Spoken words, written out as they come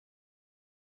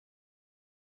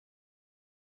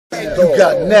You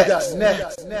got next. You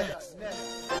got next.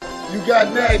 You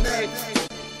got next.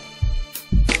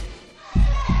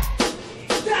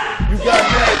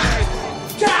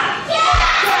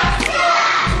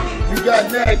 You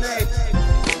got next.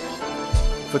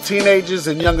 For teenagers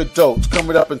and young adults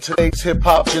coming up in today's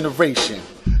hip-hop generation,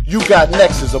 You Got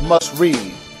Next is a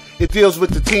must-read. It deals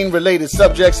with the teen-related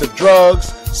subjects of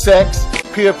drugs, sex,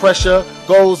 peer pressure,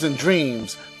 goals and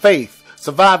dreams, faith,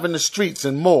 surviving the streets,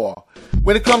 and more.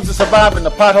 When it comes to surviving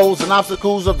the potholes and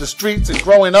obstacles of the streets and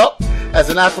growing up as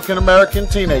an African-American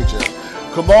teenager,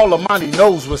 Kamal Imani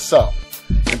knows what's up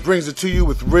and brings it to you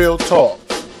with real talk.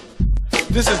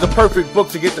 This is the perfect book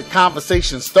to get the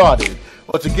conversation started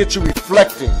or to get you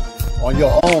reflecting on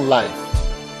your own life,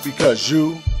 because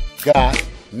you got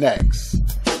next.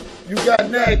 You got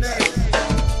next.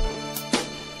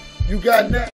 You got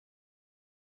next.